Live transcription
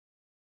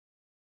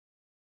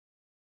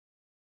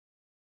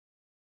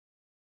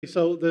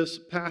So this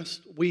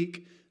past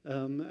week,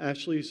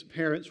 Ashley's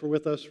parents were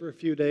with us for a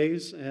few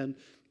days, and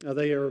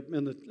they are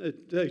in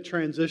a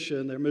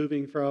transition. They're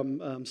moving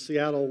from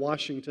Seattle,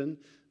 Washington,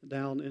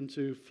 down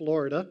into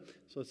Florida.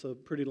 So it's a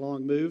pretty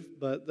long move,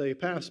 but they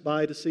passed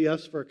by to see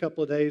us for a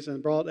couple of days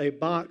and brought a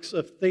box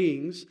of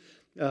things.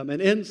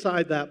 And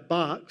inside that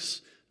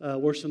box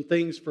were some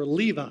things for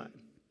Levi.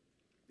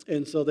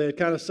 And so they had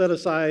kind of set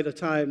aside a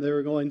time they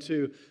were going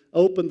to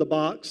open the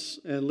box,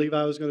 and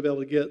Levi was going to be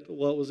able to get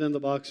what was in the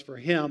box for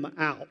him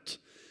out.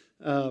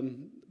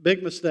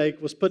 Big mistake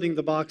was putting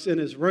the box in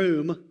his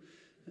room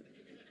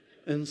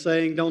and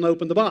saying, "Don't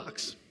open the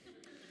box."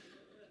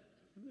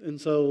 And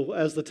so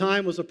as the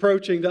time was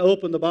approaching to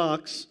open the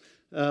box,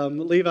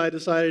 Levi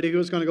decided he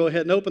was going to go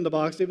ahead and open the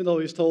box, even though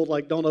he was told,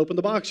 don't open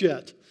the box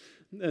yet.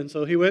 And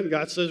so he went and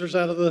got scissors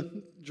out of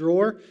the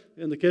drawer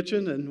in the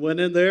kitchen and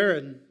went in there,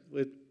 and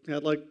we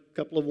had a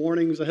couple of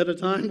warnings ahead of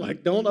time,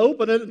 don't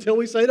open it until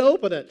we say to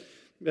open it.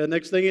 The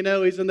next thing you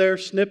know, he's in there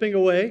snipping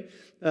away.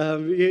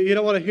 You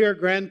don't want to hear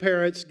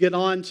grandparents get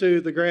on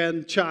to the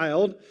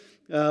grandchild,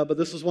 but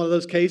this is one of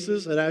those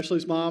cases that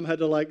Ashley's mom had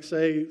to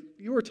say,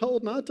 "You were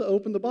told not to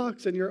open the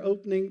box, and you're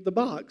opening the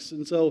box."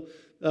 And so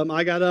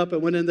I got up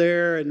and went in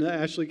there, and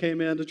Ashley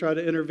came in to try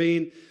to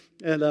intervene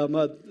and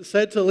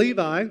said to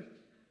Levi,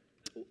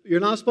 "You're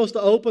not supposed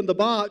to open the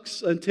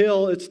box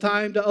until it's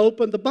time to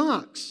open the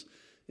box."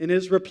 And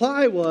his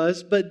reply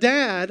was, "But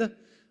Dad,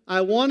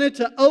 I wanted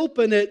to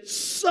open it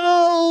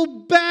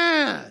so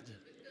bad."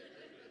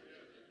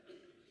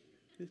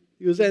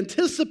 He was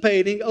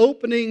anticipating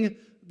opening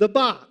the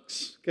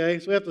box. Okay,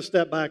 so we have to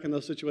step back in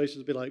those situations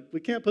and be like, we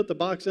can't put the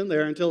box in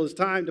there until it's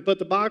time to put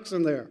the box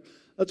in there.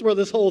 That's where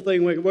this whole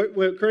thing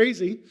went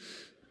crazy.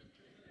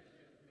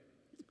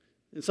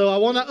 And so I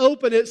want to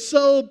open it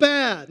so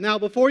bad. Now,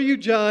 before you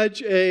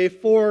judge a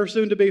 4,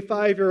 soon-to-be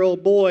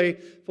 5-year-old boy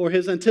for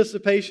his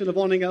anticipation of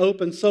wanting to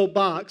open the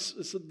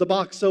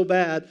box so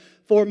bad,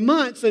 for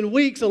months and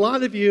weeks, a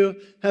lot of you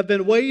have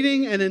been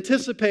waiting and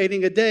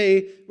anticipating a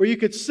day where you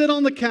could sit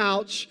on the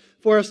couch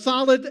for a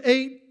solid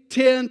 8,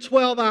 10,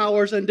 12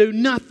 hours and do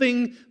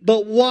nothing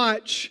but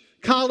watch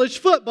college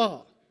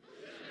football.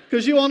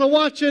 Because you want to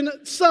watch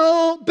it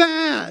so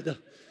bad.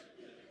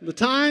 The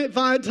time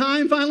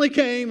finally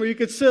came where you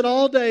could sit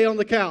all day on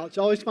the couch.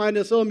 I always find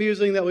it so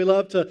amusing that we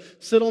love to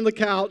sit on the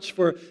couch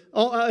for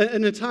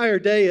an entire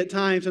day at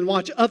times and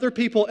watch other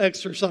people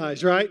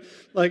exercise, right?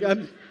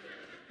 I'm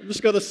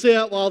just going to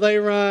sit while they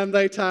run,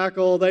 they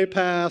tackle, they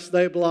pass,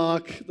 they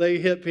block, they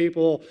hit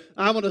people.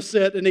 I want to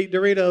sit and eat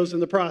Doritos in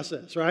the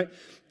process, right?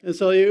 And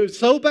so it was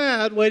so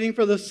bad waiting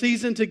for the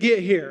season to get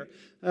here.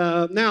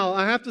 Now,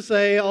 I have to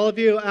say, all of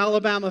you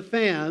Alabama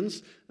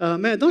fans,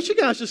 man, don't you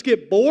guys just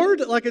get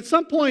bored? At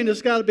some point,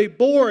 it's got to be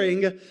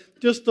boring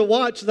just to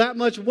watch that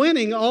much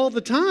winning all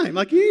the time.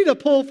 You need to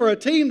pull for a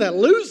team that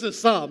loses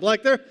some.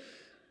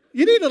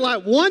 You need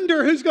to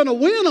wonder who's going to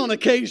win on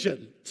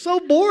occasion. It's so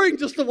boring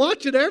just to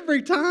watch it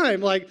every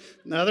time.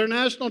 Another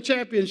national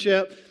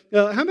championship.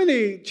 How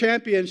many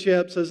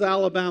championships has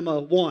Alabama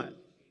won?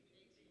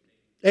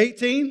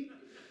 18?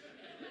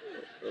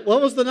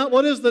 What is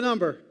the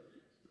number?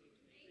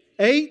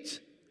 8?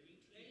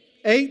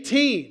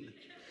 18.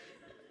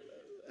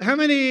 How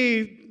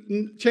many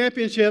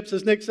championships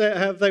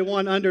have they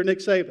won under Nick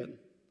Saban?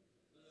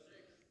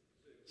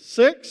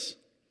 6?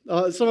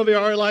 Some of you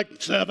are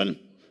 7.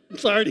 I'm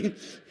sorry.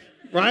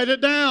 Write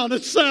it down.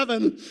 It's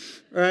 7.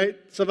 Right?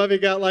 Some of you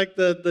got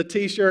the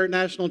T-shirt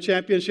national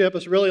championship.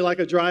 It's really like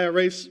a dry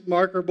erase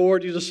marker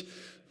board. You just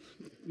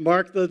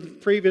mark the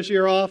previous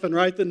year off and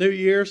write the new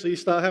year, so you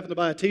stop having to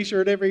buy a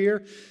T-shirt every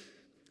year.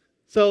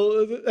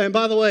 So, and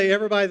by the way,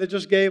 everybody that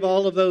just gave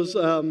all of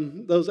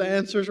those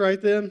answers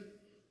right then,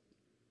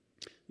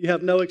 you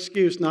have no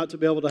excuse not to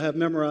be able to have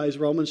memorized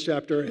Romans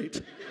chapter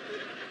 8.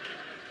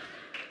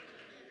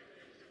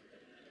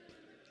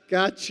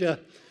 Gotcha.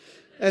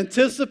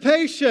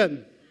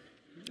 Anticipation.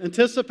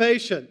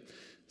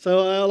 So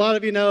a lot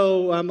of you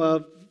know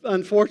I'm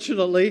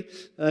unfortunately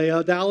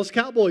a Dallas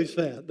Cowboys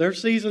fan. Their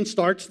season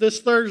starts this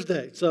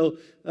Thursday. So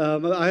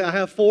I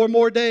have 4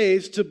 more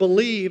days to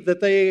believe that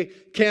they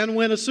can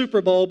win a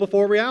Super Bowl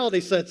before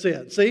reality sets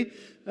in. See?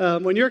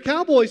 When you're a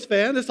Cowboys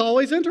fan, it's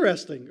always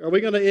interesting. Are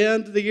we going to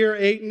end the year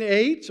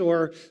 8-8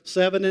 or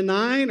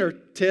 7-9 or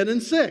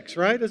 10-6,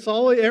 right? It's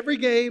always, every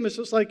game, it's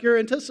just you're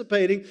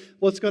anticipating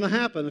what's going to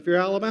happen. If you're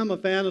an Alabama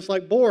fan, it's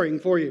boring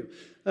for you.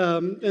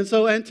 And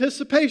so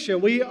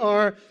anticipation, we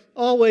are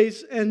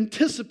always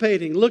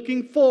anticipating,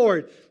 looking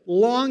forward,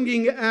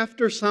 longing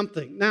after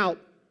something. Now,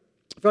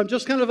 from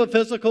just kind of a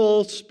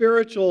physical,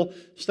 spiritual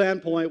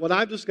standpoint, what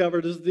I've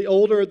discovered is the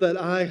older that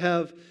I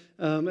have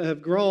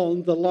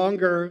grown, the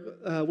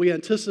longer we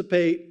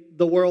anticipate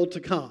the world to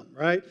come,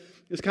 right?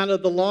 It's kind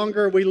of the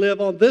longer we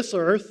live on this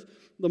earth,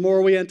 the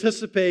more we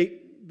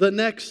anticipate the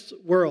next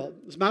world.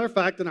 As a matter of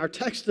fact, in our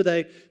text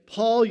today,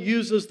 Paul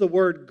uses the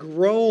word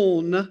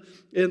groan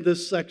in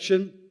this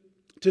section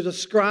to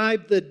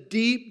describe the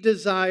deep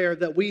desire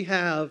that we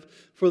have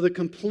for the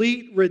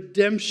complete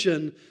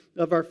redemption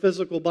of our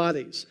physical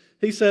bodies.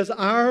 He says,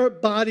 our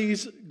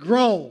bodies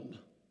groan.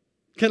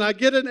 Can I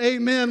get an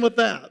amen with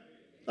that?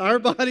 Our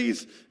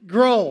bodies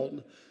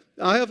groan.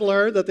 I have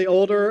learned that the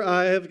older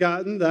I have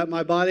gotten, that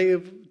my body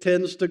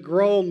tends to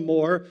groan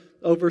more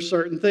over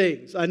certain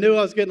things. I knew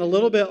I was getting a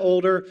little bit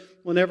older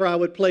whenever I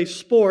would play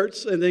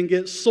sports and then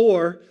get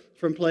sore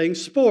from playing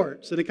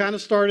sports. And it kind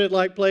of started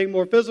like playing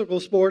more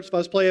physical sports. If I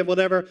was playing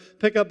whatever,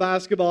 pickup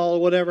basketball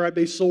or whatever, I'd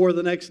be sore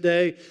the next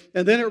day.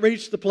 And then it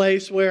reached the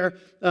place where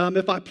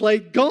if I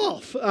played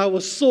golf, I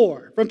was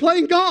sore from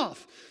playing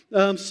golf.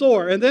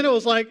 Sore. And then it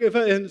was like,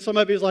 and some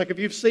of you is like, if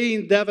you've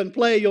seen Devin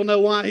play, you'll know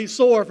why he's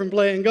sore from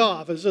playing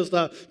golf. It's just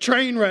a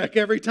train wreck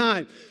every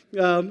time.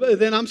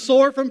 Then I'm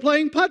sore from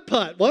playing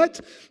putt-putt. What?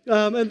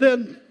 And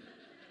then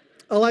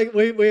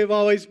we've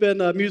always been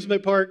an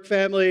amusement park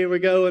family. We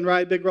go and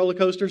ride big roller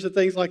coasters and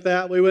things like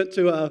that. We went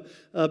to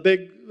a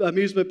big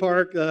amusement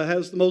park,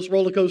 has the most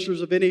roller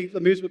coasters of any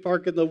amusement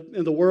park in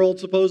the world,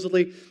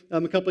 supposedly,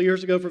 a couple of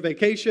years ago for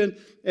vacation.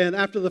 And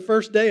after the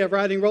first day of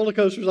riding roller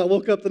coasters, I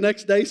woke up the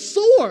next day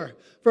sore.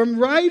 From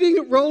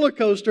riding roller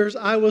coasters,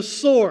 I was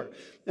sore.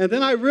 And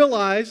then I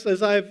realized,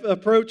 as I've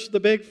approached the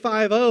big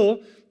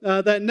 5-0,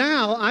 that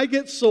now I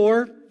get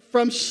sore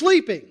from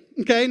sleeping.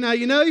 Okay, now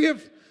you know you're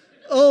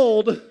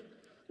old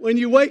when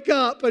you wake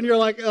up and you're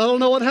like, I don't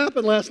know what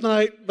happened last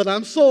night, but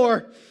I'm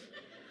sore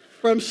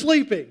from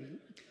sleeping.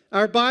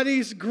 Our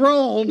bodies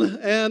groan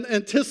in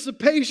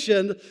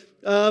anticipation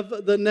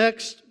of the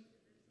next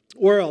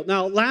world.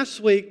 Now,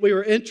 last week we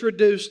were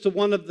introduced to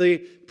one of the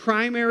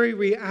primary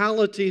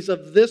realities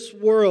of this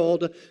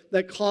world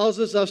that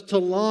causes us to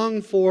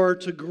long for,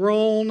 to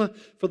groan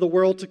for the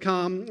world to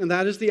come, and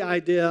that is the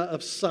idea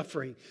of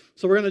suffering.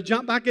 So we're going to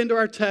jump back into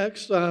our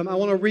text. I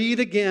want to read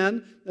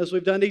again, as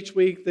we've done each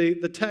week,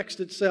 the text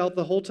itself,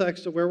 the whole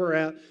text of where we're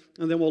at,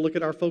 and then we'll look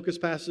at our focus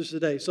passage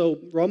today. So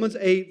Romans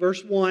 8,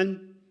 verse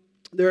 1,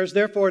 there is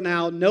therefore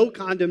now no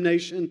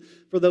condemnation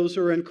for those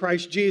who are in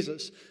Christ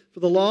Jesus. For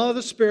the law of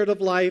the Spirit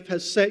of life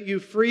has set you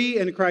free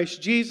in Christ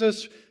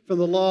Jesus from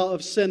the law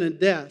of sin and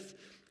death.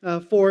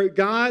 For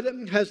God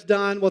has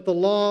done what the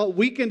law,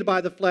 weakened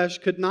by the flesh,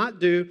 could not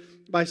do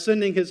by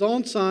sending His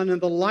own Son in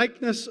the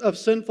likeness of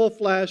sinful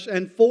flesh,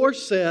 and for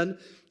sin,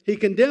 He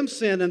condemned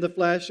sin in the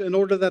flesh in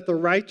order that the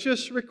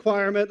righteous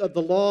requirement of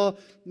the law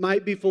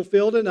might be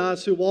fulfilled in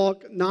us who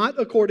walk not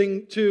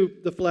according to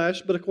the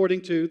flesh, but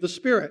according to the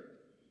Spirit.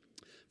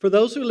 For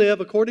those who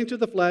live according to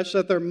the flesh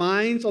set their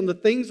minds on the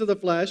things of the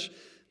flesh.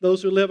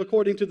 Those who live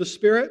according to the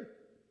Spirit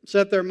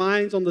set their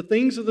minds on the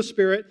things of the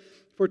Spirit.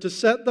 For to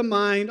set the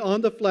mind on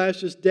the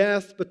flesh is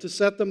death, but to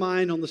set the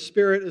mind on the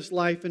Spirit is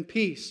life and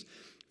peace.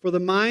 For the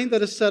mind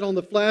that is set on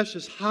the flesh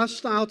is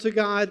hostile to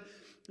God,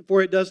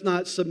 for it does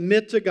not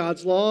submit to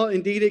God's law.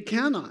 Indeed, it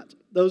cannot.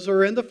 Those who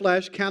are in the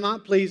flesh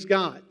cannot please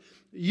God.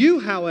 You,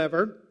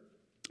 however,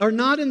 are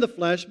not in the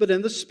flesh, but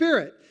in the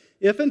Spirit,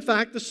 if in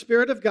fact the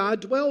Spirit of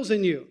God dwells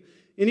in you.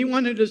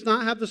 Anyone who does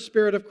not have the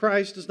Spirit of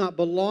Christ does not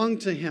belong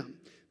to Him.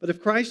 But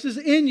if Christ is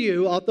in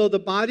you, although the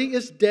body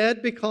is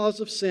dead because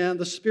of sin,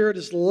 the Spirit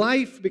is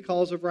life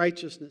because of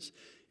righteousness.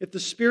 If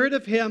the Spirit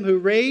of Him who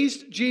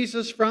raised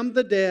Jesus from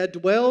the dead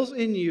dwells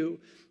in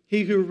you,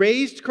 He who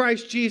raised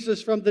Christ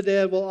Jesus from the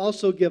dead will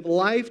also give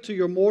life to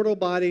your mortal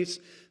bodies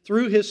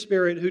through His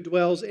Spirit who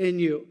dwells in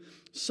you.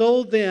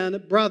 So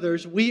then,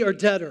 brothers, we are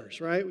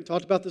debtors, right? We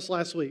talked about this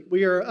last week.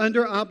 We are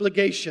under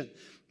obligation,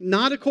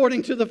 not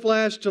according to the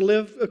flesh, to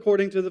live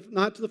according to the,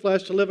 not to the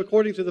flesh, to live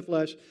according to the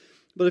flesh.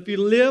 But if you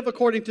live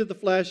according to the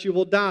flesh, you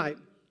will die.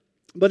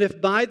 But if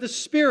by the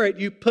Spirit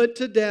you put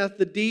to death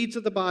the deeds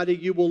of the body,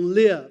 you will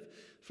live.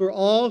 For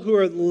all who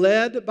are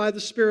led by the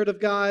Spirit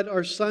of God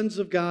are sons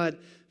of God.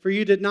 For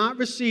you did not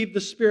receive the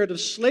spirit of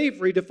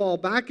slavery to fall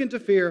back into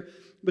fear,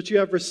 but you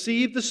have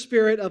received the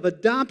Spirit of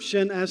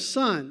adoption as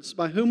sons,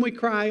 by whom we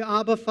cry,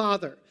 Abba,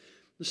 Father.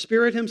 The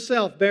Spirit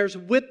Himself bears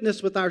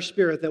witness with our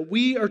spirit that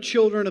we are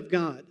children of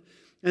God.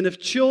 And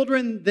if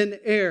children, then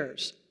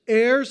heirs,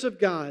 heirs of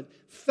God,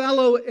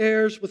 fellow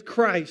heirs with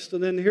Christ.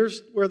 And then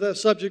here's where the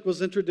subject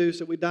was introduced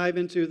that we dive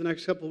into the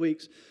next couple of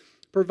weeks.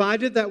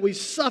 Provided that we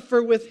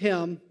suffer with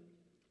Him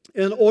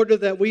in order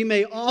that we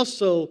may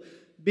also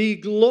be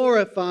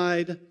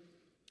glorified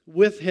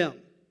with Him.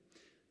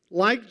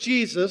 Like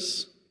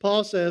Jesus,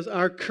 Paul says,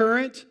 our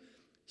current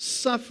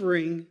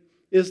suffering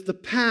is the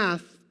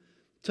path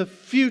to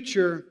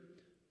future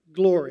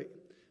glory.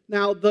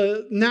 Now,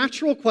 the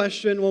natural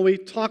question when we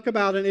talk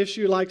about an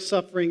issue like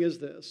suffering is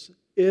this: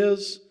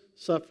 is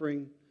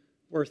suffering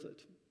worth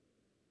it?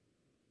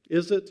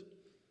 Is it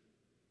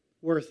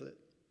worth it?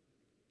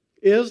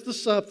 Is the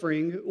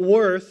suffering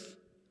worth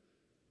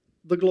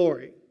the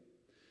glory?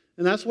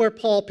 And that's where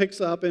Paul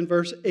picks up in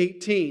verse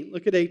 18.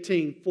 Look at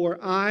 18. For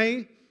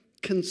I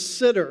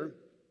consider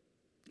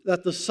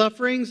that the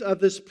sufferings of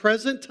this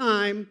present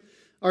time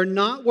are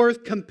not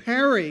worth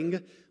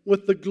comparing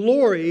with the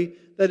glory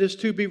that is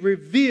to be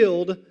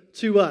revealed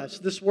to us.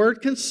 This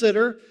word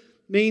consider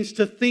means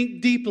to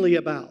think deeply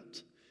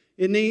about.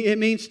 It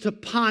means to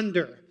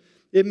ponder.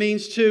 It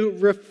means to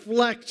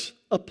reflect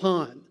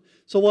upon.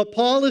 So what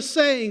Paul is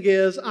saying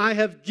is, I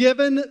have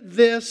given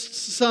this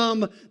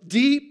some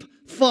deep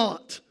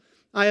thought.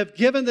 I have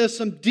given this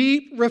some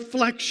deep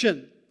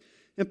reflection.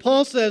 And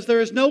Paul says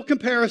there is no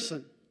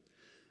comparison.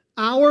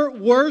 Our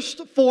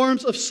worst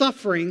forms of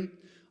suffering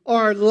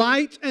are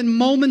light and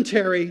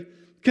momentary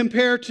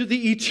compared to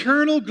the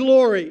eternal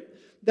glory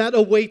that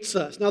awaits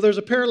us. Now there's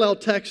a parallel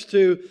text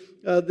to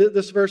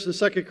this verse in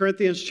 2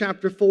 Corinthians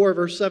chapter 4,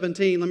 verse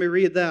 17. Let me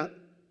read that.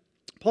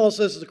 Paul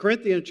says to the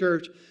Corinthian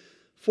church,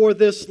 "For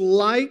this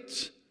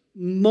light,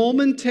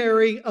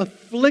 momentary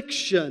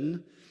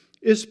affliction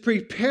is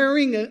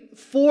preparing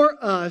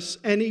for us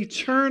an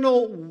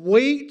eternal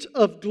weight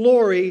of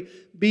glory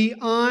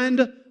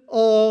beyond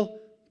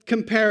all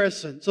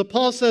comparison." So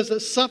Paul says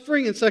that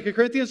suffering in 2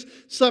 Corinthians,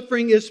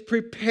 suffering is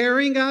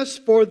preparing us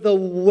for the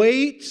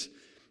weight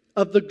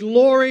of the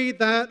glory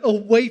that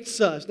awaits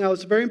us. Now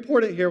it's very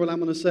important here what I'm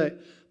going to say.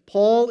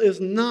 Paul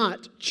is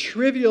not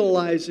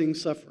trivializing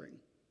suffering.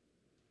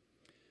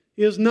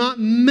 He is not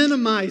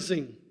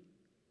minimizing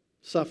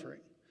suffering.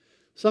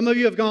 Some of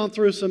you have gone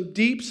through some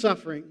deep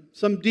suffering,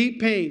 some deep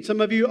pain. Some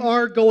of you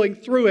are going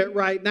through it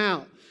right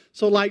now.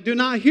 So do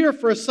not hear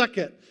for a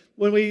second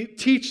when we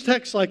teach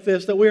texts like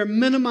this that we are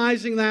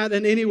minimizing that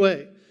in any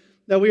way,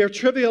 that we are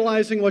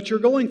trivializing what you're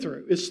going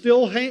through. It's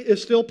still pain,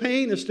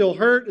 it's still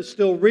hurt, it's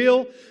still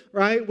real,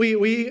 right?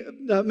 We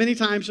many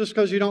times, just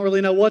because you don't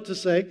really know what to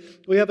say,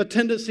 we have a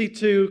tendency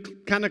to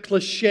kind of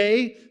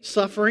cliche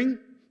suffering.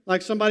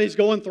 Like somebody's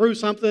going through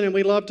something and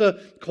we love to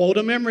quote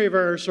a memory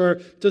verse or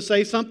to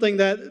say something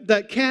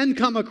that can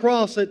come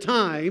across at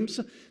times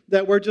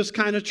that we're just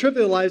kind of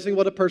trivializing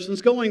what a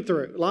person's going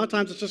through. A lot of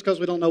times it's just because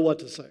we don't know what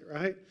to say,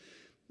 right?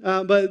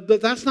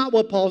 But that's not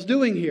what Paul's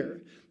doing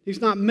here. He's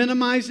not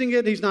minimizing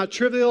it. He's not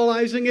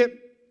trivializing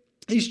it.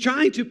 He's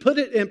trying to put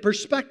it in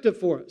perspective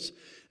for us.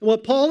 And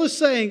what Paul is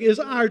saying is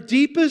our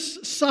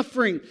deepest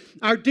suffering,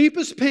 our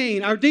deepest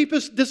pain, our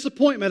deepest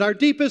disappointment, our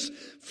deepest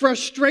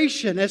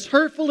frustration, as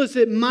hurtful as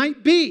it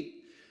might be,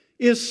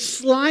 is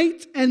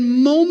slight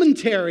and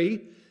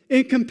momentary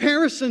in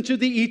comparison to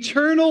the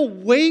eternal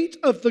weight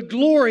of the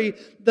glory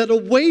that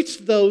awaits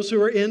those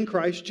who are in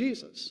Christ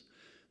Jesus.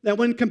 Now,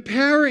 when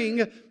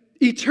comparing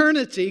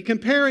eternity,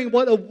 comparing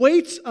what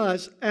awaits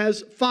us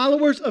as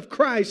followers of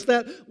Christ,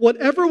 that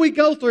whatever we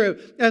go through,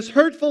 as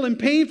hurtful and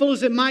painful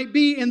as it might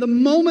be in the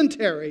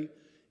momentary,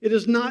 it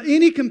is not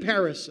any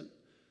comparison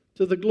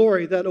to the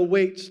glory that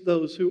awaits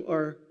those who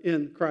are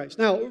in Christ.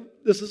 Now,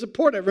 this is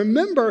important.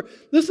 Remember,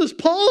 this is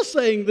Paul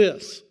saying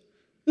this.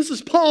 This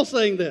is Paul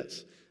saying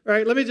this. All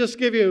right, let me just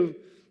give you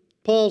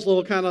Paul's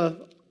little kind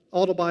of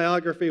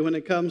autobiography when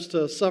it comes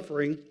to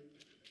suffering.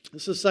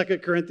 This is 2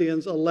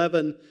 Corinthians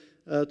 11,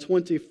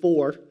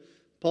 24.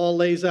 Paul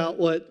lays out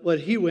what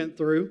he went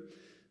through.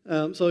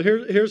 So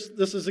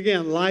this is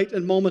again light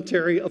and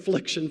momentary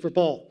affliction for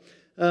Paul.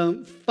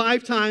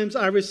 5 times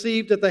I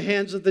received at the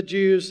hands of the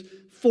Jews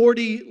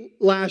 40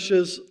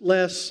 lashes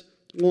less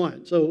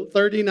 1. So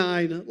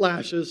 39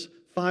 lashes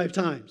 5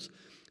 times.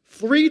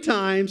 3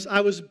 times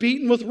I was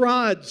beaten with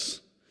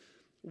rods.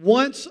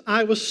 Once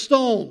I was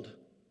stoned.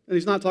 And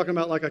he's not talking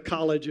about like a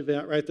college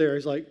event right there.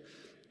 He's like,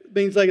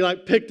 means they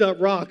picked up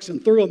rocks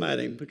and threw them at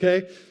him,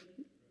 okay?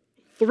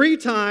 3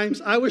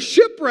 times I was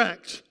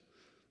shipwrecked.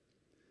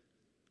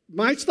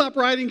 Might stop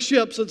riding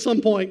ships at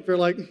some point. You're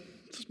like,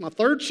 this is my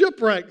 3rd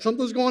shipwreck.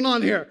 Something's going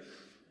on here.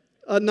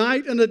 A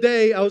night and a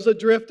day I was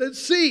adrift at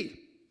sea.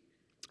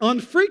 On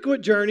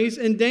frequent journeys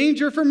in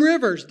danger from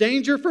rivers,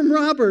 danger from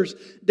robbers,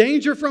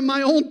 danger from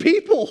my own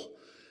people,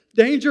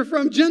 danger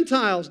from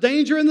Gentiles,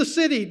 danger in the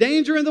city,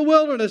 danger in the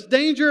wilderness,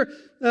 danger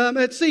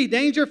at sea,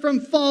 danger from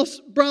false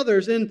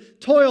brothers, in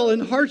toil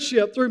and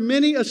hardship, through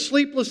many a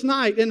sleepless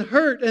night, in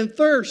hurt and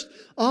thirst,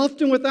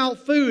 often without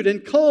food,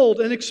 and cold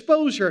and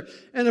exposure.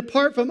 And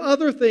apart from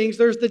other things,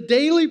 there's the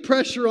daily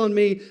pressure on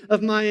me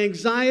of my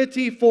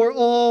anxiety for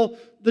all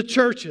the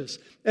churches.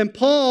 And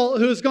Paul,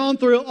 who has gone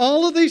through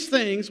all of these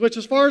things, which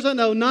as far as I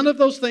know, none of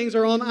those things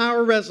are on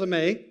our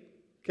resume,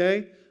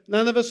 okay?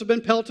 None of us have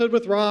been pelted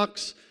with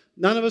rocks.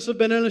 None of us have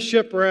been in a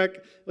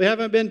shipwreck. We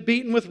haven't been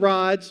beaten with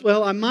rods.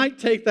 Well, I might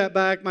take that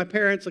back. My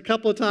parents a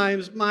couple of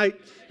times might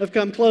have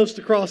come close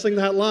to crossing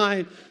that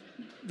line.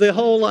 The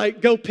whole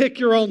go pick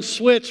your own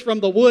switch from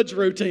the woods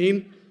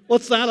routine.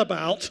 What's that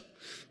about?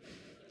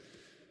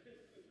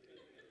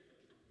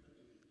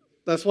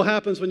 That's what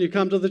happens when you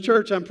come to the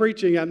church I'm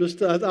preaching.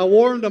 I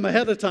warned them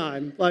ahead of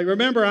time.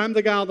 Remember, I'm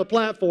the guy on the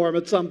platform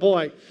at some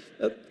point.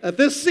 At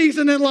this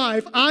season in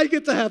life, I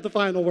get to have the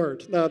final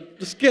word. No,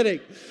 just kidding.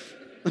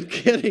 I'm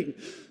kidding.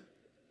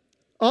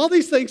 All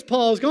these things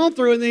Paul has gone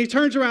through, and then he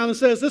turns around and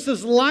says, this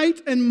is light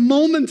and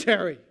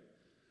momentary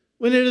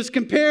when it is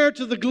compared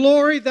to the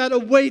glory that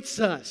awaits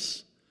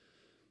us.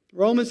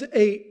 Romans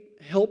 8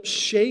 helps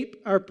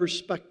shape our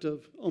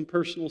perspective on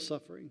personal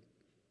suffering.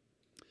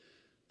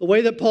 The way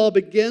that Paul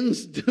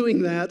begins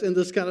doing that in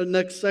this kind of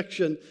next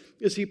section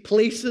is he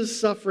places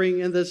suffering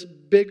in this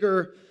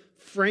bigger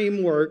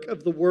framework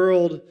of the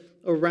world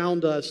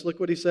around us. Look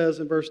what he says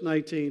in verse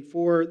 19.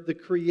 For the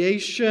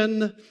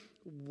creation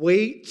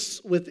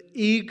waits with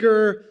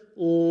eager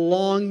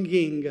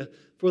longing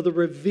for the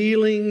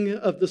revealing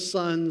of the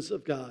sons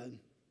of God.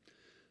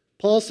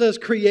 Paul says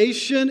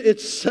creation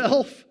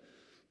itself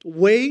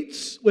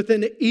waits with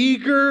an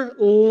eager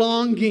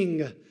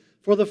longing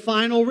for the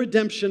final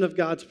redemption of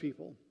God's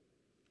people.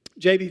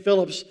 J.B.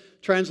 Phillips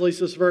translates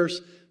this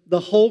verse, the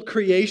whole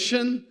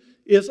creation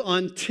is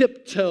on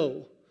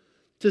tiptoe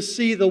to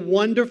see the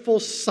wonderful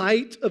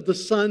sight of the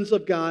sons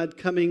of God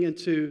coming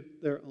into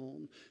their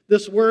own.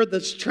 This word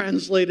that's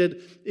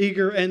translated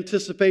eager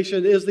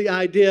anticipation is the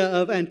idea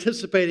of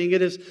anticipating.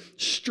 It is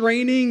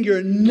straining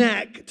your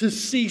neck to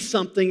see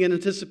something in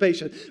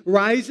anticipation.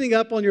 Rising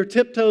up on your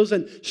tiptoes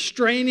and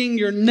straining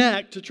your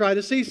neck to try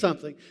to see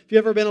something. If you've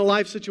ever been in a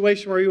life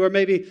situation where you are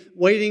maybe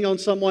waiting on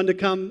someone to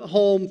come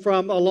home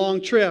from a long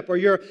trip, or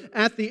you're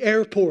at the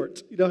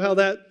airport, you know how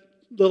that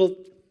little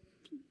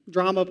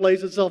drama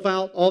plays itself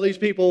out. All these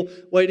people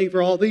waiting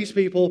for all these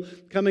people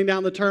coming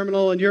down the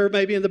terminal, and you're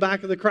maybe in the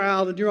back of the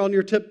crowd, and you're on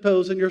your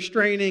tiptoes, and you're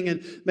straining,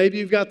 and maybe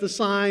you've got the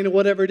sign or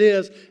whatever it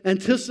is,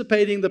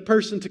 anticipating the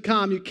person to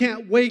come. You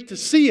can't wait to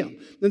see them.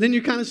 And then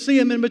you kind of see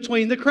them in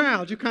between the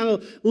crowds. You're kind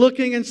of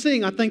looking and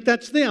seeing, I think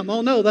that's them.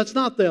 Oh no, that's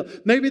not them.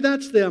 Maybe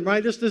that's them,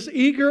 right? It's this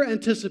eager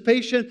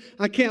anticipation.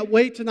 I can't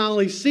wait to not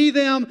only see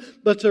them,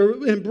 but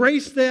to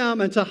embrace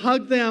them and to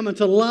hug them and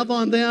to love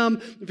on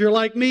them. If you're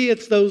like me,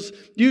 it's those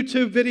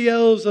YouTube videos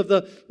of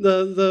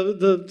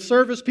the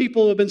service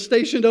people who have been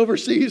stationed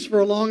overseas for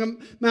a long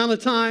amount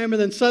of time,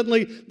 and then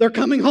suddenly they're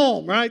coming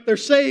home, right? They're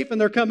safe and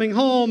they're coming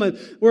home, and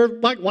we're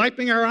like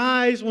wiping our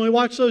eyes when we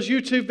watch those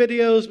YouTube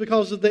videos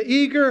because of the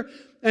eager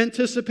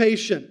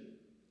anticipation.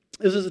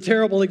 This is a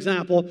terrible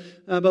example,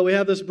 but we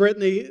have this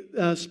Brittany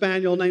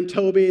Spaniel named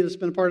Toby that's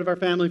been a part of our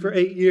family for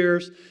 8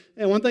 years.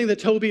 And one thing that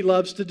Toby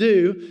loves to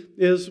do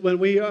is when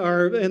we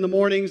are in the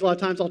mornings, a lot of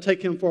times I'll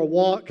take him for a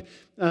walk,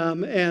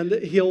 and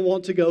he'll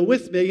want to go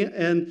with me.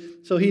 And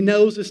so he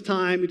knows it's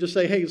time. You just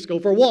say, hey, let's go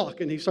for a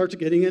walk. And he starts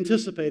getting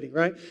anticipating,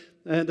 right?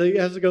 And he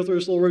has to go through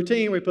this little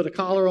routine where we put a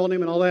collar on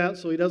him and all that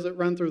so he doesn't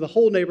run through the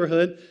whole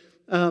neighborhood.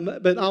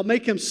 But I'll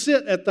make him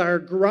sit at our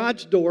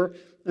garage door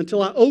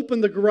until I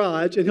open the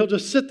garage, and he'll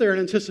just sit there in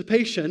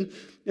anticipation.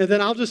 And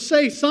then I'll just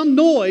say some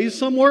noise,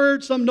 some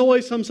word, some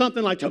noise,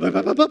 something like,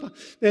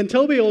 and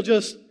Toby will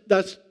just,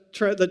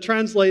 that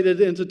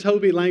translated into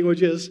Toby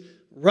language is,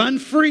 run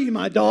free,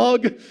 my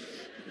dog.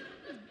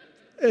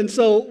 And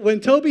so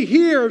when Toby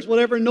hears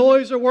whatever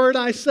noise or word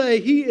I say,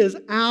 he is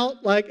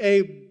out like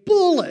a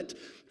bullet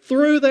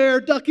through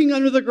there, ducking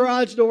under the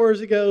garage door as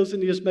he goes,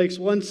 and he just makes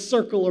one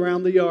circle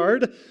around the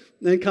yard, and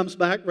then comes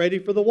back ready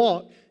for the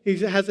walk. He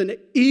has an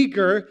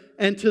eager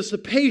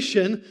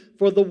anticipation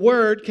for the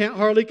word, can't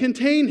hardly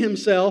contain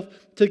himself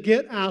to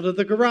get out of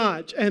the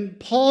garage. And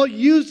Paul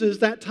uses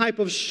that type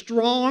of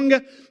strong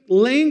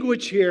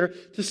language here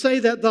to say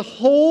that the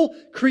whole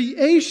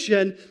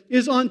creation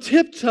is on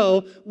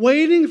tiptoe,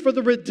 waiting for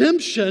the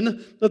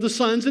redemption of the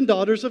sons and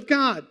daughters of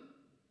God.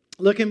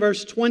 Look in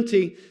verse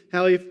 20,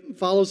 how he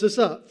follows this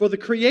up. For the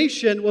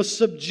creation was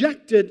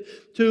subjected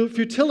to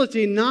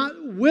futility, not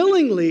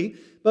willingly,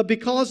 but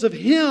because of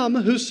him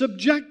who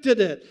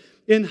subjected it,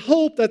 in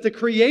hope that the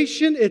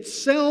creation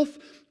itself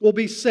will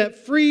be set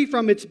free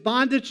from its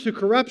bondage to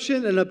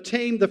corruption and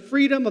obtain the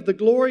freedom of the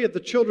glory of the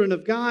children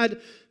of God.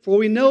 For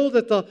we know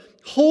that the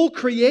whole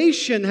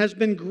creation has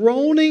been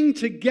groaning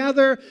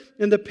together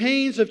in the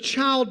pains of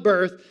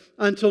childbirth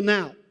until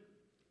now.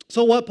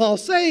 So what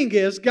Paul's saying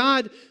is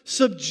God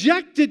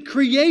subjected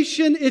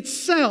creation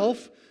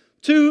itself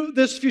to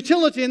this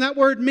futility, and that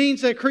word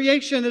means that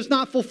creation has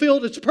not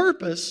fulfilled its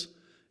purpose.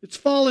 It's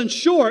fallen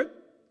short,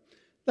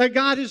 that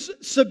God has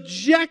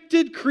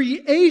subjected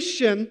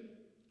creation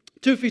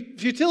to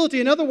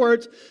futility. In other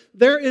words,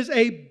 there is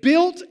a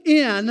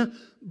built-in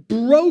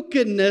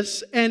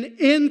brokenness and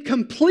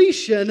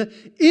incompletion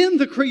in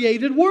the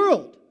created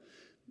world.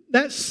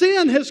 That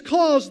sin has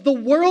caused the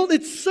world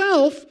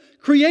itself,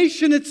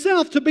 creation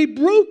itself, to be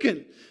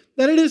broken.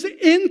 That it is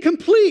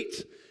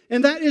incomplete.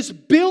 And that is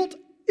built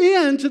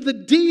into the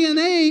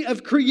DNA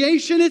of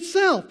creation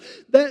itself,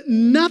 that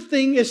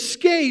nothing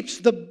escapes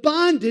the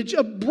bondage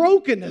of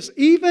brokenness,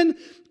 even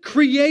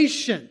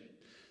creation.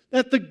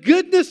 That the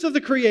goodness of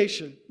the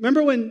creation,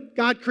 remember when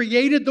God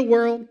created the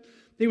world,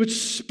 he would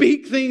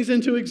speak things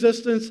into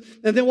existence,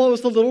 and then what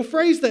was the little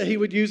phrase that he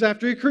would use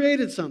after he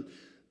created some?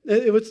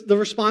 It was, the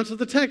response of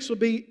the text would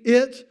be,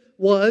 it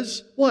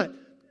was what?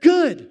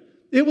 Good.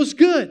 It was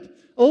good.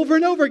 Over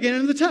and over again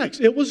in the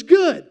text, it was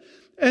good.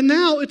 And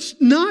now it's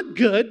not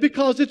good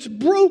because it's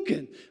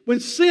broken. When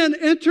sin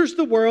enters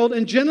the world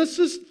in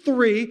Genesis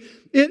 3,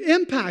 it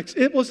impacts.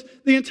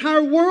 The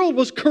entire world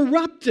was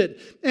corrupted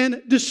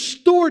and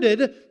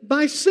distorted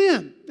by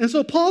sin. And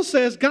so Paul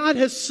says God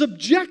has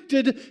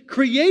subjected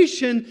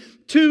creation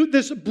to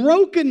this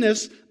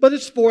brokenness, but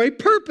it's for a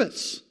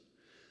purpose.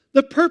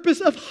 The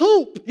purpose of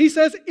hope. He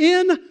says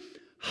in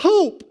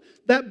hope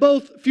that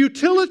both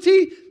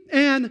futility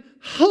and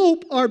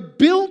hope are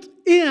built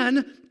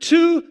in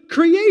to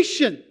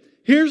creation.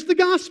 Here's the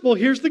gospel.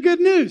 Here's the good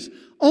news.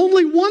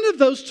 Only one of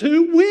those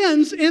two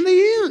wins in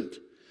the end.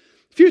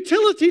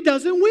 Futility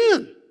doesn't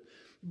win.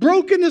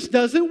 Brokenness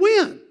doesn't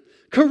win.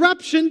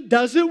 Corruption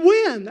doesn't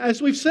win,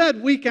 as we've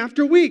said week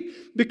after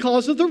week.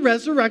 Because of the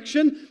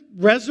resurrection,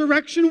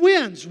 resurrection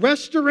wins.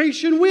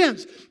 Restoration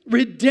wins.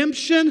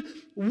 Redemption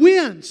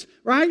wins,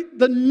 right?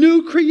 The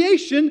new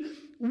creation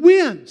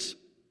wins.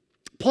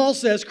 Paul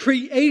says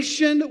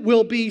creation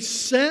will be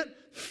set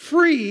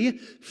free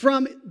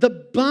from the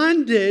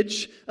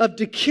bondage of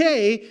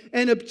decay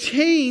and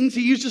obtains,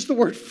 he uses the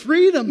word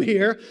freedom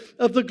here,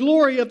 of the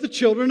glory of the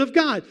children of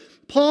God.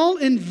 Paul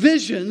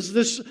envisions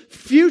this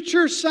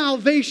future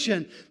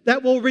salvation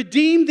that will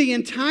redeem the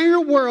entire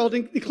world,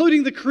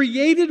 including the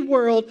created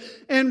world,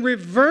 and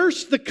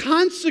reverse the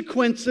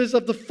consequences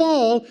of the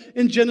fall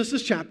in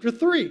Genesis chapter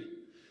 3.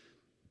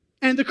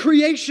 And the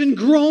creation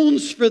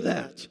groans for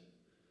that.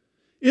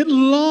 It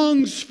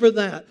longs for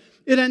that.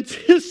 It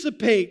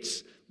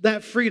anticipates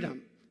that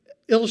freedom.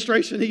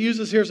 Illustration he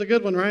uses here is a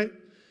good one, right?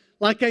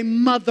 Like a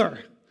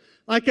mother.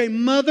 Like a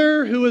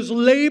mother who is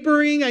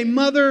laboring, a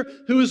mother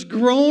who is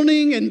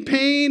groaning in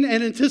pain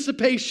and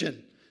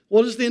anticipation.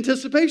 What is the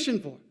anticipation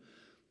for?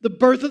 The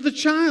birth of the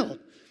child.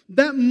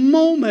 That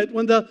moment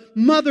when the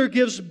mother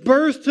gives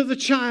birth to the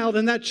child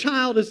and that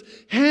child is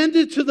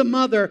handed to the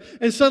mother,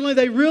 and suddenly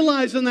they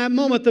realize in that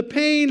moment the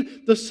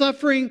pain, the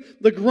suffering,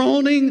 the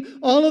groaning,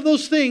 all of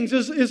those things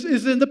is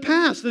in the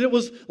past. That it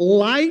was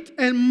light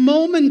and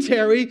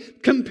momentary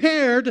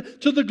compared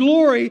to the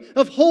glory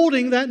of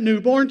holding that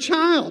newborn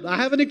child. I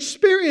haven't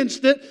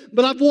experienced it,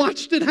 but I've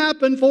watched it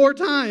happen 4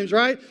 times,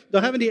 right? Do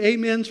I have any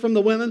amens from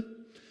the women?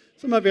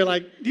 Some of you are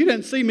like, you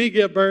didn't see me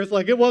give birth.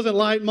 Like, it wasn't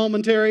light,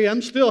 momentary.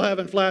 I'm still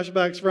having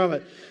flashbacks from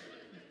it.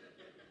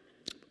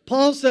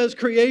 Paul says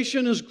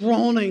creation is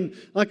groaning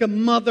like a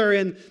mother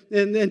and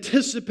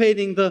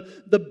anticipating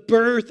the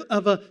birth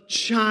of a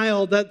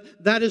child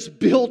that is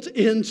built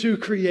into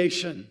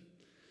creation.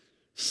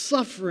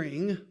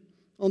 Suffering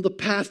on the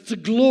path to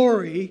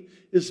glory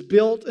is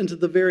built into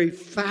the very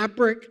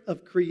fabric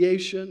of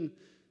creation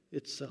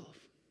itself.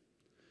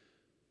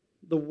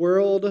 The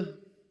world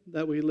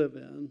that we live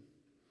in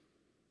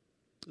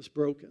is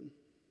broken.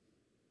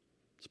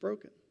 It's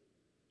broken.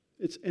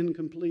 It's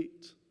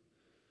incomplete.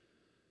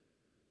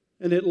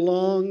 And it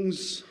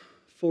longs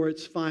for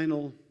its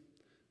final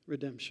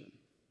redemption.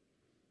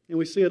 And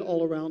we see it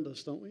all around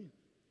us, don't we?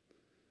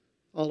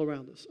 All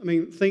around us. I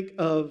mean, think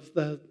of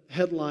the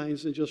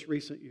headlines in just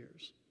recent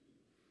years.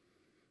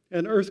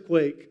 An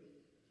earthquake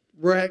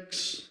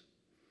wrecks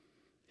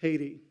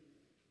Haiti,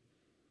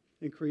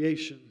 and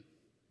creation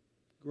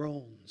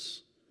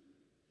groans.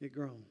 It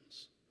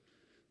groans.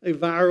 A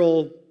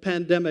viral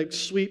pandemic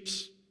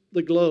sweeps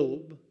the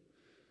globe,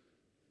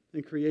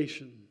 and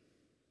creation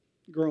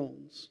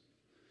groans.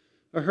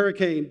 A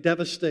hurricane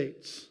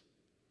devastates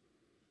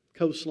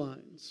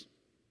coastlines,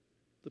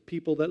 the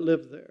people that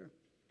live there,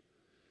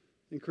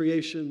 and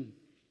creation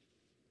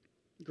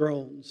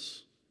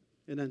groans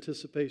in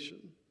anticipation.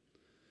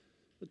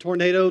 The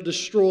tornado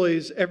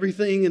destroys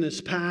everything in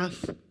its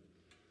path,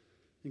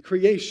 and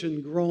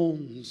creation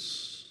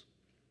groans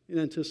in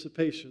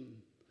anticipation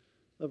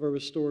of a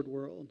restored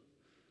world.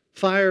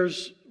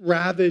 Fires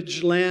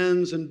ravaged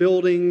lands and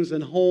buildings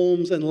and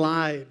homes and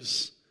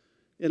lives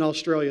in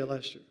Australia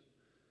last year.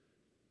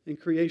 And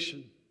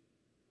creation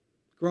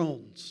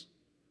groans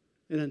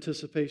in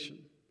anticipation.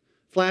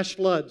 Flash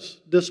floods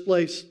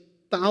displaced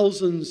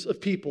thousands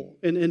of people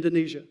in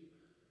Indonesia.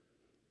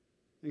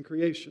 And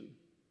creation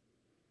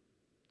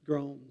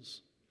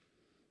groans.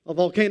 A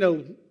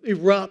volcano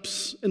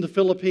erupts in the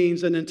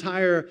Philippines and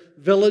entire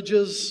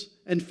villages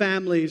and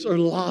families are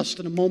lost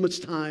in a moment's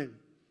time.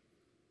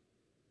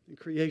 And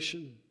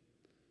creation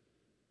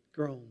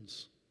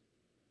groans.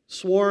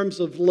 Swarms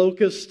of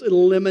locusts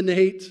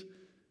eliminate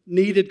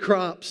needed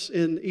crops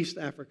in East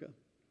Africa.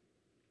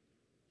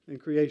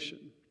 And creation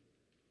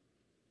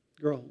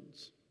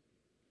groans.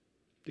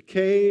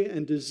 Decay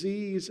and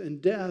disease and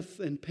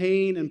death and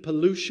pain and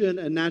pollution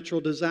and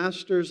natural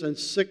disasters and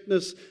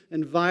sickness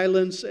and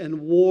violence and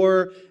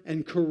war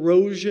and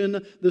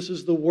corrosion. This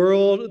is the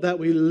world that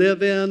we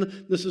live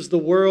in. This is the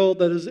world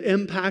that is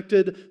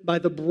impacted by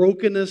the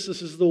brokenness.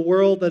 This is the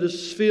world that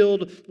is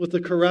filled with the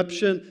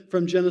corruption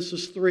from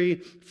Genesis 3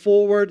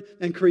 forward.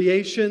 And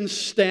creation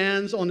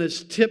stands on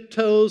its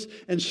tiptoes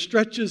and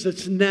stretches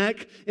its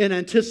neck in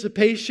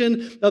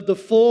anticipation of the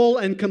full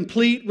and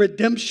complete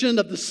redemption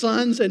of the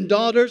sons and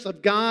daughters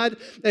of God,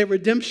 a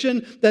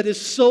redemption that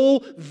is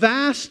so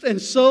vast and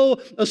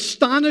so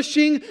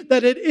astonishing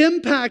that it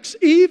impacts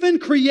even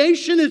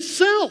creation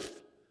itself.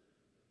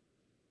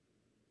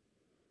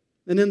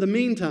 And in the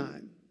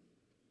meantime,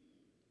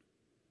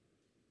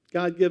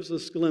 God gives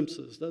us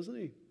glimpses, doesn't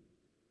He?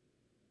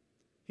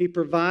 He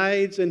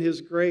provides in His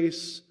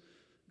grace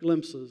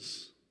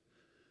glimpses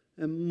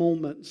and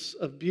moments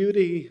of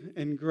beauty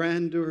and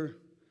grandeur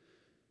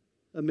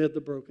amid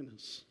the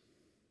brokenness.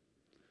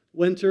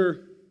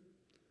 Winter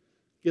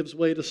gives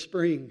way to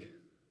spring.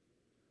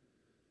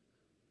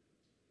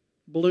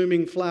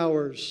 Blooming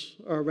flowers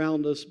are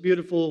around us,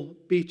 beautiful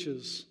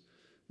beaches,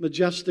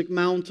 majestic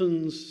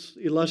mountains,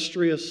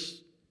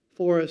 illustrious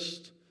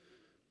forests,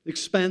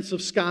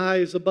 expansive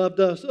skies above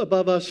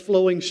us,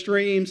 flowing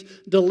streams,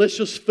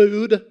 delicious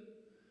food,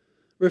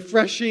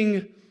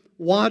 refreshing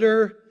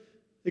water,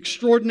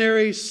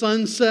 extraordinary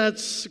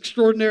sunsets,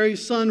 extraordinary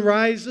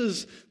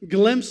sunrises,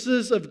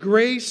 glimpses of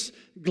grace,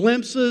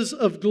 glimpses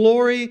of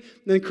glory.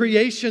 Then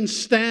creation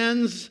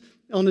stands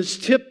on its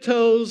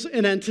tiptoes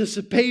in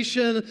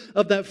anticipation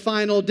of that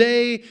final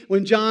day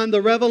when John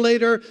the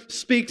Revelator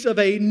speaks of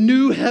a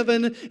new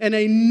heaven and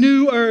a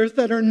new earth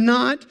that are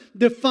not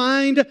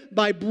defined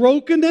by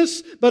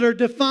brokenness, but are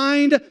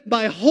defined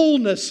by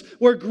wholeness,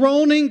 where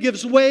groaning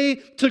gives way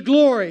to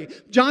glory.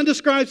 John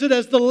describes it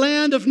as the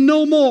land of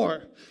no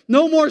more.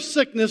 No more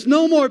sickness,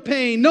 no more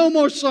pain, no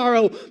more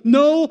sorrow,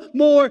 no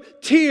more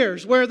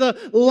tears, where the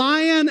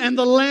lion and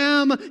the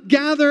lamb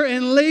gather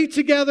and lay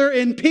together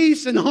in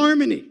peace and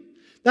harmony.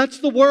 That's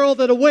the world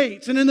that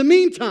awaits. And in the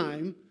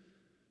meantime,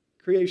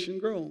 creation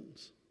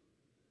groans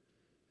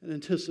and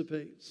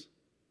anticipates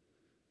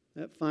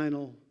that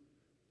final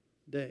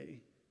day.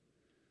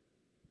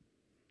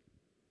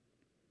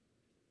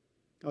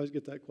 I always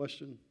get that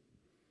question.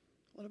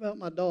 What about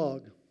my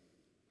dog?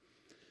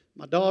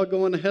 My dog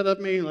going ahead of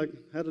me, like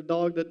had a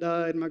dog that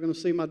died. Am I going to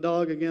see my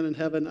dog again in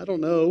heaven? I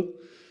don't know.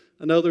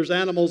 I know there's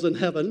animals in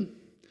heaven.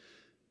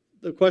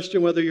 The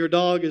question whether your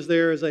dog is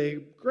there is a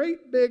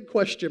great big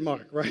question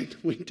mark, right?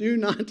 We do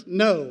not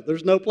know.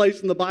 There's no place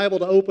in the Bible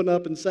to open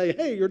up and say,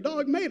 hey, your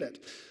dog made it.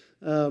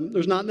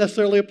 There's not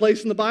necessarily a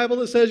place in the Bible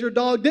that says your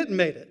dog didn't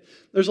make it.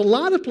 There's a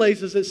lot of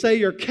places that say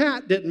your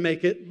cat didn't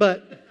make it,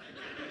 but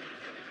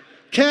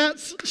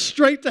cats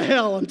straight to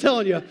hell, I'm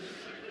telling you.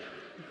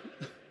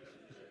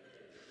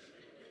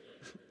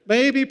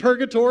 Maybe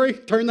purgatory,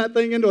 turn that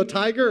thing into a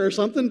tiger or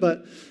something,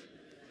 but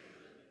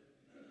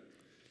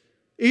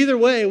either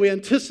way, we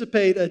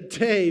anticipate a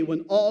day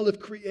when all of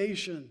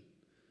creation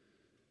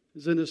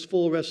is in its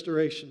full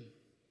restoration,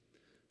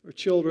 where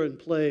children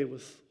play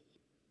with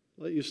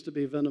what used to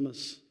be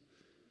venomous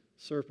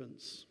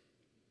serpents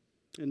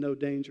in no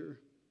danger.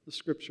 The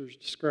Scriptures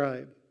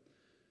describe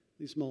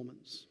these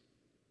moments,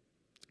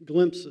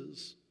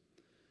 glimpses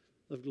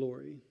of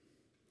glory.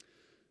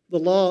 The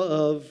law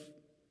of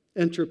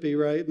entropy,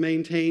 right,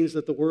 maintains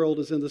that the world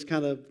is in this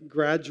kind of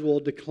gradual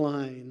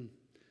decline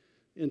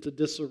into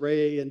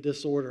disarray and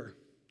disorder.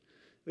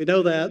 We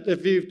know that.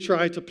 If you've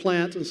tried to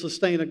plant and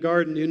sustain a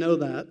garden, you know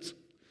that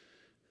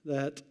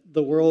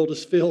the world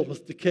is filled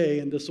with decay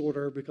and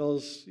disorder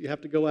because you have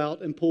to go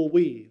out and pull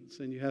weeds,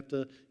 and you have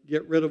to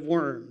get rid of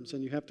worms,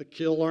 and you have to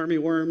kill army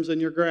worms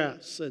in your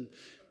grass. And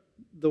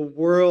the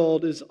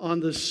world is on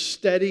this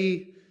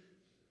steady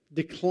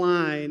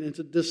decline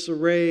into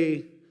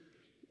disarray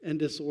and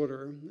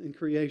disorder, and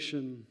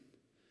creation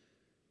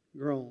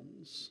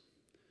groans.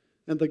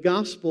 And the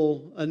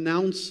gospel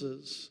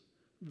announces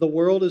the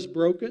world is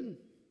broken,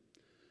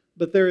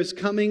 but there is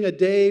coming a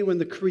day when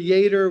the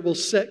Creator will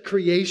set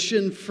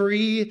creation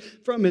free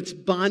from its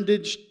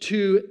bondage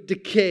to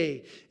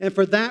decay. And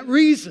for that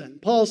reason,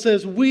 Paul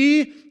says,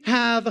 we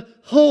have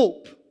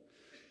hope.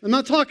 I'm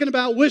not talking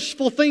about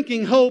wishful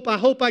thinking hope. I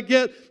hope I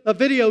get a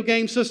video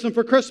game system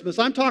for Christmas.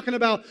 I'm talking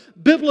about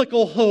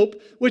biblical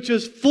hope, which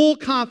is full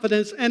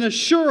confidence and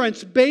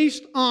assurance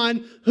based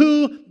on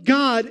who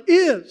God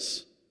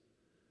is.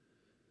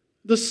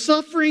 The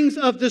sufferings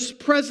of this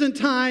present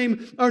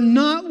time are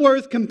not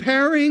worth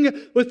comparing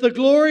with the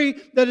glory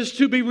that is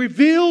to be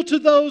revealed to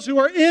those who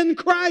are in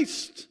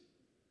Christ.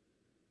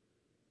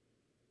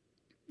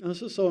 Now,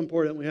 this is so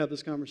important we have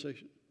this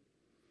conversation.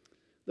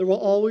 There will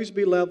always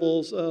be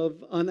levels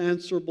of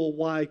unanswerable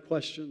why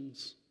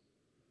questions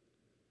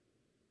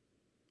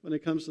when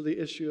it comes to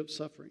the issue of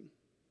suffering.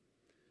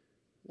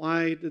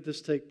 Why did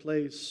this take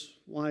place?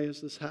 Why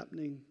is this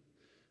happening?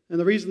 And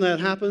the reason that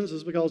happens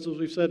is because, as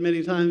we've said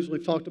many times,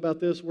 we've talked about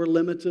this, we're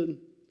limited,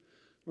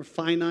 we're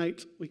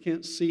finite, we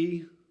can't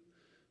see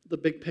the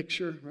big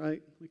picture,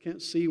 right? We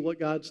can't see what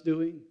God's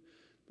doing.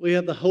 We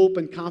have the hope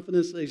and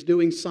confidence that He's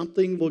doing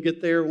something. We'll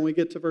get there when we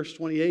get to verse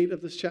 28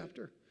 of this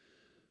chapter.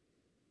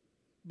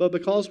 But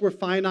because we're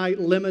finite,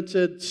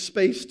 limited,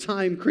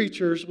 space-time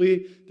creatures,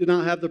 we do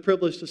not have the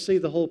privilege to see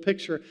the whole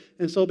picture.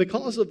 And so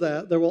because of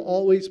that, there will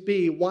always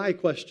be why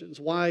questions.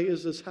 Why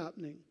is this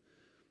happening?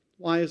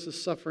 Why is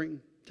this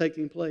suffering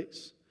taking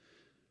place?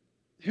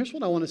 Here's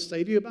what I want to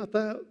say to you about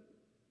that.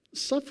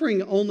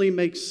 Suffering only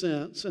makes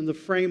sense in the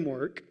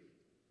framework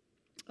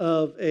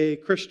of a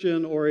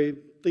Christian or a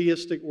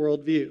theistic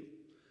worldview,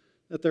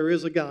 that there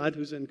is a God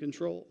who's in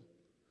control.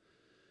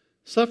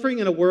 Suffering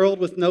in a world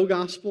with no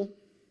gospel,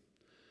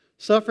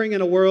 suffering in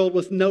a world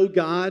with no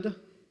God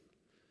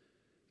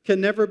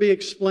can never be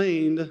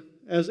explained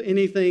as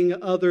anything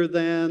other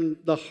than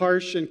the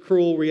harsh and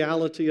cruel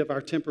reality of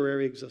our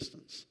temporary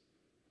existence.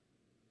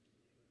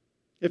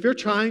 If you're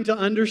trying to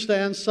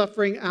understand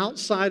suffering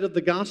outside of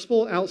the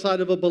gospel,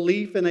 outside of a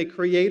belief in a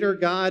creator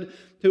God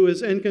who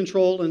is in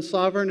control and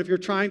sovereign, if you're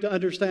trying to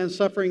understand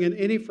suffering in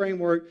any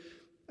framework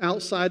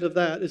outside of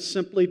that, it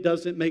simply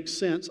doesn't make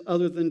sense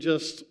other than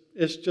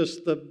it's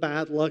just the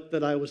bad luck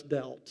that I was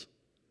dealt.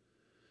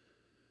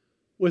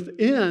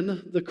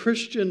 within the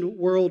Christian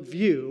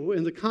worldview,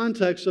 in the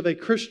context of a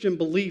Christian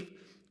belief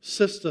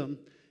system,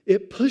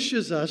 it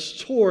pushes us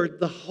toward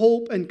the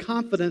hope and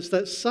confidence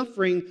that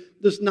suffering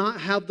does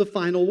not have the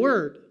final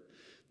word.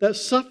 That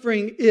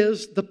suffering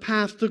is the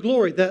path to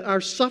glory. That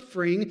our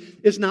suffering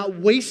is not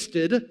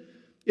wasted.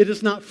 It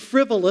is not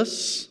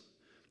frivolous.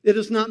 It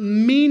is not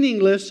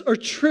meaningless or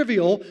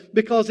trivial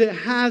because it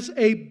has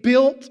a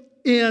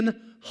built-in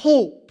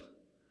hope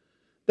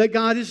that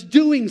God is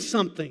doing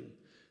something,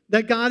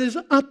 that God is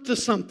up to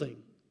something.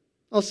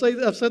 I've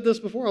said this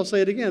before, I'll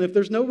say it again. If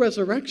there's no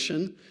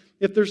resurrection,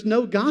 if there's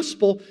no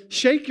gospel,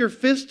 shake your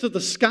fist to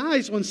the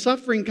skies when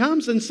suffering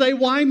comes and say,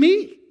 why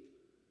me?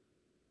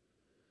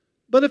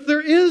 But if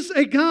there is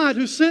a God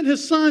who sent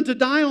His Son to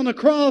die on a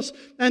cross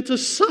and to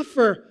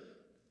suffer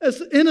as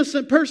an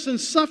innocent person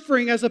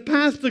suffering as a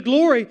path to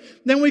glory,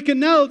 then we can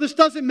know this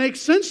doesn't make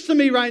sense to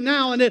me right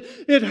now, and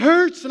it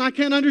hurts, and I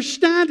can't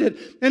understand it,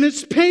 and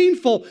it's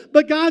painful,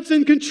 but God's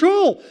in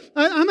control.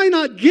 I may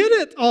not get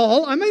it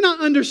all, I may not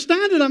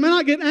understand it, I may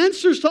not get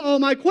answers to all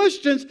my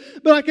questions,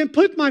 but I can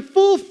put my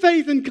full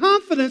faith and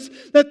confidence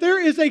that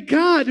there is a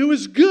God who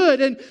is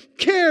good and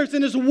cares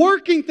and is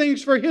working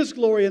things for His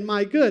glory and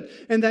my good,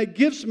 and that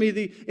gives me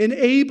the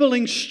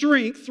enabling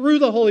strength through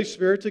the Holy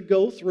Spirit to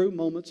go through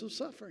moments of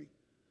suffering.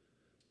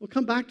 We'll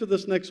come back to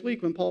this next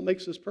week when Paul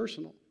makes this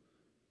personal.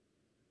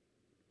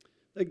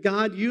 That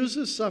God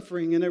uses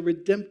suffering in a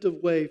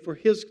redemptive way for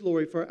His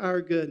glory, for our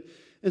good.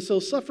 And so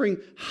suffering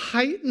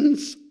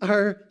heightens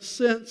our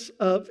sense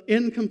of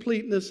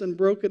incompleteness and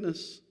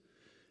brokenness.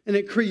 And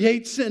it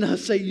creates in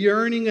us a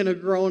yearning and a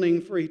groaning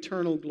for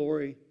eternal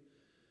glory.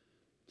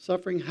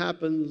 Suffering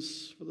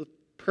happens for the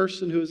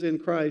person who is in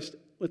Christ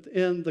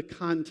within the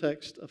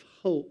context of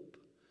hope.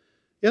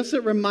 Yes,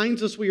 it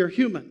reminds us we are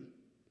human.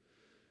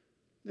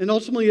 And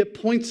ultimately it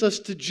points us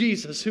to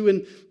Jesus, who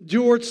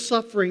endured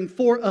suffering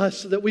for us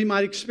so that we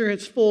might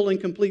experience full and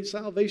complete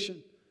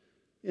salvation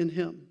in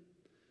Him.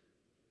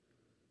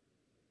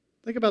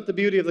 Think about the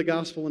beauty of the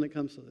gospel when it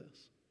comes to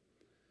this.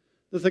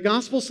 That the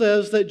gospel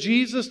says that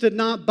Jesus did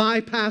not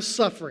bypass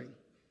suffering.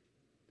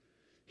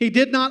 He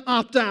did not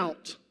opt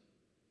out.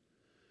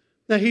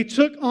 That He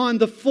took on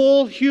the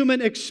full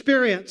human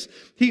experience.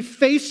 He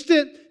faced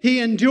it, He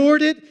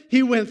endured it,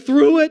 He went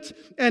through it,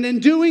 and in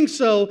doing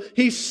so,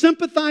 He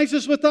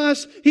sympathizes with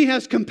us, He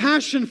has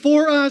compassion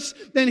for us,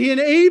 and He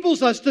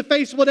enables us to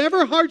face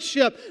whatever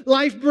hardship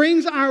life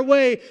brings our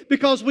way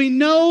because we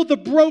know the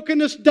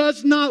brokenness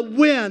does not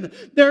win.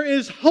 There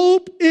is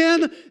hope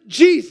in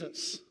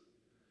Jesus.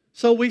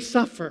 So we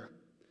suffer,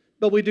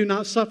 but we do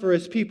not suffer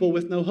as people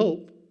with no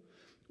hope.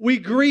 We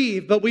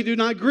grieve, but we do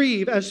not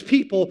grieve as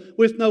people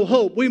with no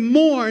hope. We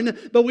mourn,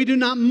 but we do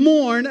not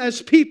mourn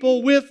as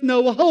people with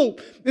no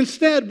hope.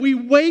 Instead, we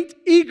wait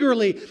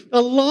eagerly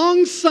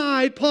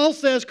alongside, Paul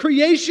says,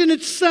 creation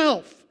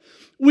itself.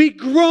 We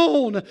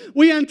groan,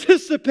 we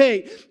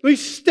anticipate, we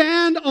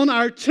stand on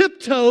our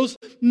tiptoes,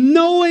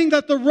 knowing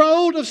that the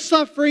road of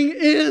suffering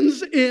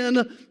ends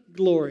in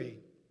glory.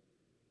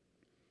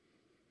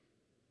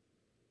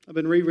 I've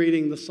been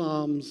rereading the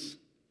Psalms.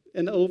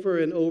 And over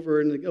and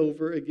over and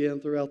over again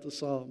throughout the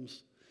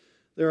Psalms,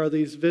 there are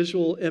these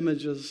visual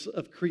images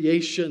of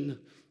creation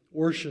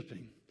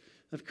worshiping,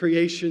 of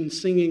creation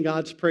singing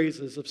God's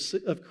praises,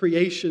 of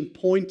creation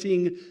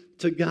pointing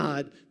to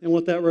God. And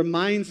what that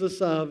reminds us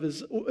of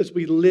is as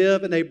we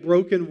live in a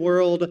broken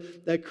world,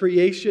 that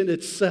creation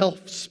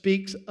itself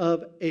speaks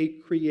of a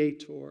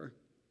creator.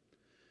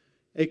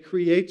 A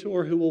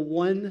creator who will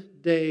one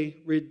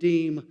day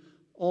redeem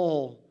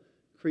all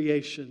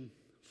creation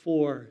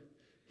for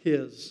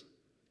His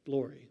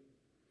glory.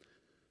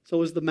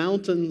 So as the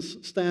mountains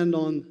stand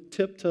on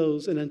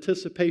tiptoes in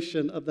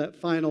anticipation of that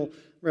final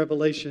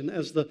revelation,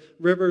 as the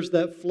rivers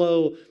that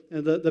flow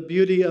and the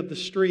beauty of the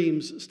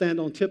streams stand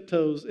on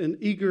tiptoes in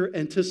eager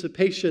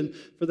anticipation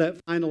for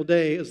that final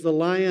day, as the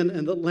lion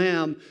and the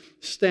lamb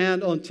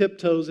stand on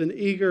tiptoes in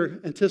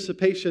eager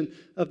anticipation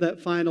of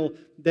that final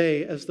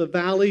day, as the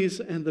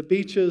valleys and the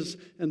beaches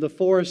and the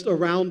forest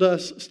around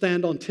us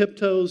stand on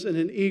tiptoes in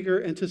an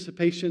eager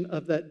anticipation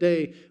of that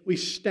day, we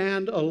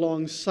stand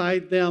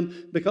alongside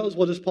them because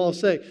what does Paul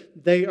say?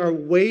 They are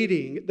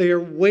waiting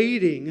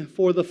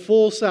for the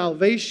full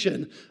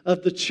salvation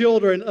of the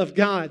children of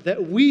God,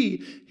 that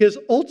we, His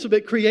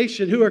ultimate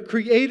creation, who are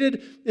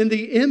created in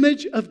the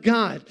image of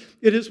God,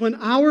 it is when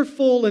our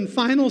full and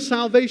final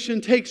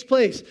salvation takes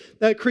place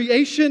that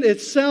creation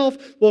itself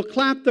will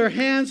clap their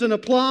hands in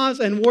applause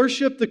and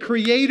worship the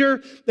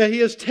Creator, that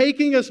He is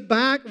taking us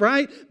back,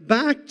 right?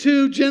 Back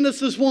to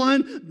Genesis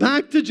 1,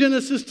 back to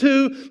Genesis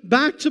 2,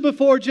 back to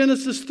before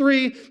Genesis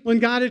 3, when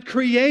God had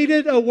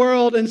created a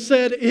world and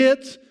said,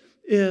 it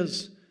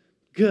is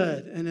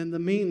good. And in the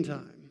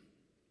meantime,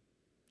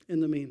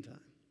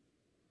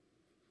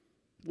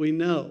 we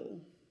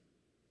know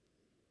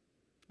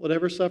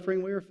whatever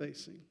suffering we are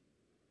facing,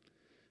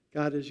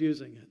 God is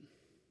using it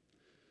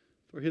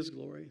for His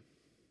glory,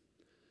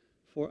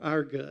 for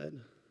our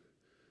good,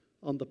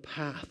 on the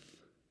path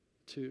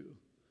to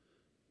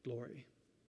glory.